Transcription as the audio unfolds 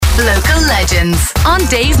Local legends on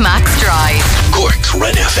Dave Max Drive. Cork's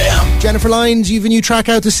Red FM. Jennifer Lyons, you've a new track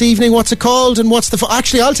out this evening. What's it called and what's the...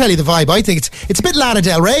 Actually, I'll tell you the vibe. I think it's a bit Lana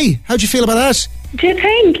Del Rey. How'd you feel about that? Do you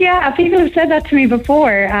think? Yeah, people have said that to me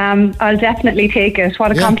before. I'll definitely take it.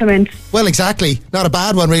 What a compliment. Well, exactly. Not a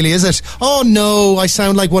bad one, really, is it? Oh no, I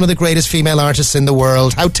sound like one of the greatest female artists in the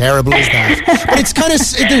world. How terrible is that? But it's kind of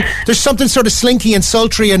there's something sort of slinky and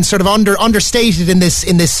sultry and sort of understated in this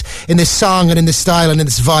song and in this style and in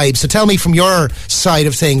this vibe. So tell me from your side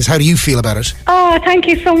of things, how do you feel about it? Oh, thank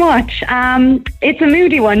you so much. It's a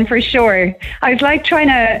moody one for sure. I was like trying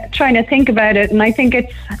to think about it, and I think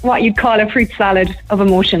it's what you'd call a fruit salad of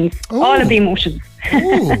emotions. Ooh. All of the emotions.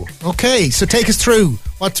 Oh, okay. So take us through.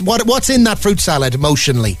 What's in that fruit salad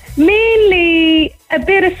emotionally? Mainly a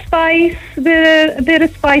bit of spice, a bit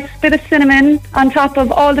of cinnamon on top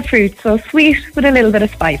of all the fruit. So sweet with a little bit of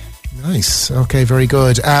spice. Nice. Okay, very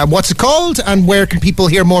good. What's it called and where can people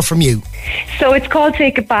hear more from you? So it's called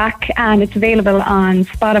Take It Back and it's available on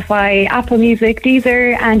Spotify, Apple Music,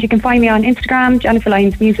 Deezer, and you can find me on Instagram, Jennifer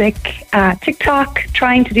Lyons Music, TikTok,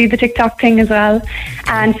 trying to do the TikTok thing as well,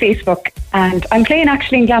 and Facebook. And I'm playing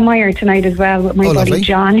actually in Glanmire tonight as well with my buddy lovely.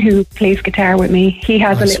 John, who plays guitar with me. He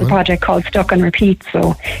has a little project called Stuck on Repeat,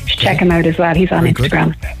 so you should check him out as well. He's on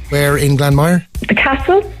Instagram. Good. Where in Glanmire? The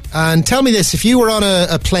Castle. And tell me this, if you were on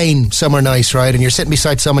a plane somewhere nice, right, and you're sitting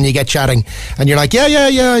beside someone, you get chatting, and you're like,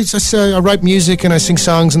 I write music and I sing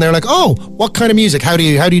songs, and they're like, oh, what kind of music? How do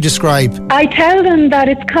you describe? I tell them that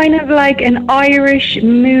it's kind of like an Irish,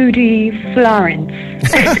 moody Florence.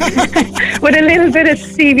 With a little bit of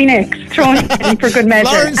Stevie Nicks thrown in for good measure.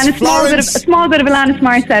 Florence, and a small bit of Alanis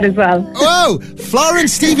Morissette as well. Whoa!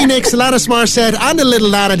 Florence, Stevie Nicks, Alanis Morissette, and a little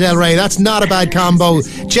Lana Del Rey. That's not a bad combo.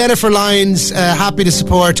 Jennifer Lyons, happy to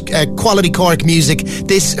support quality Cork music.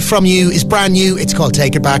 This from you is brand new. It's called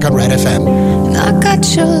Take It Back on Red FM. And I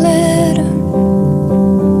got your letter,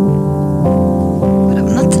 but I've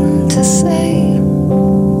nothing to say,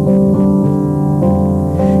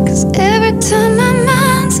 'cause every time my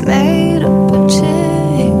mind's made up a change.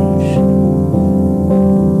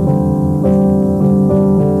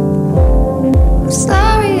 I'm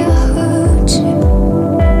sorry I hurt you,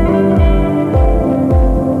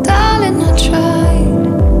 darling, I tried,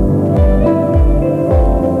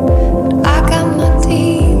 but I got my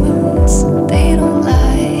demons, they don't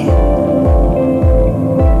lie.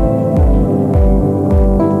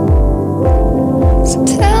 So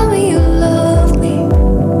tell me you love me,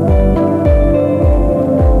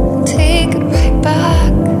 take it right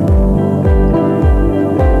back,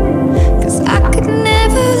 'cause I could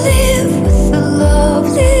never live with a love,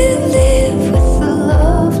 live with a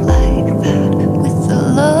love like that, with a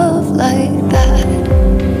love like that.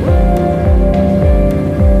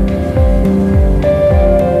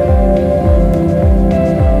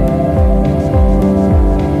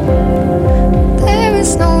 There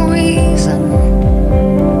is no reason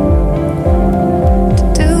to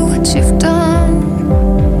do what you've done,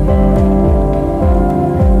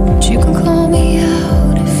 but you can call me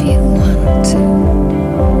out if you want to.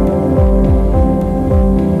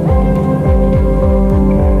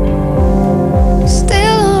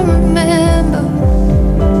 Still I remember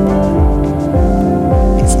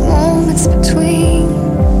these moments between,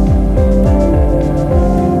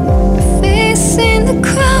 the face in the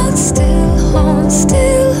crowd still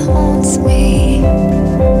haunts me.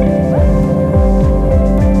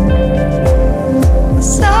 I'm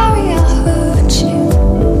sorry I hurt you,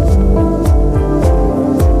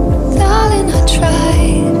 darling, I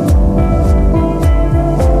tried,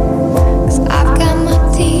 'cause I've got my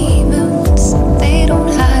demons, they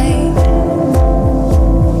don't hide.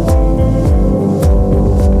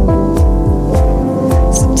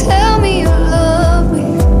 So tell me you love me,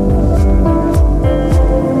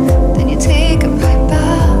 then you take it right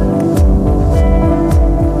back,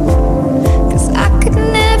 'cause I could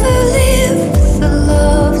never live with a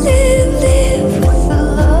love, live with a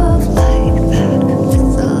love like that,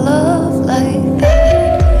 with a love like that.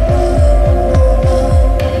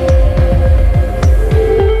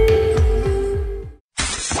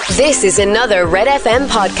 This is another Red FM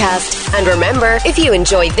podcast. And remember, if you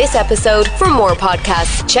enjoyed this episode, for more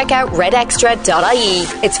podcasts, check out redextra.ie.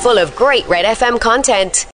 It's full of great Red FM content.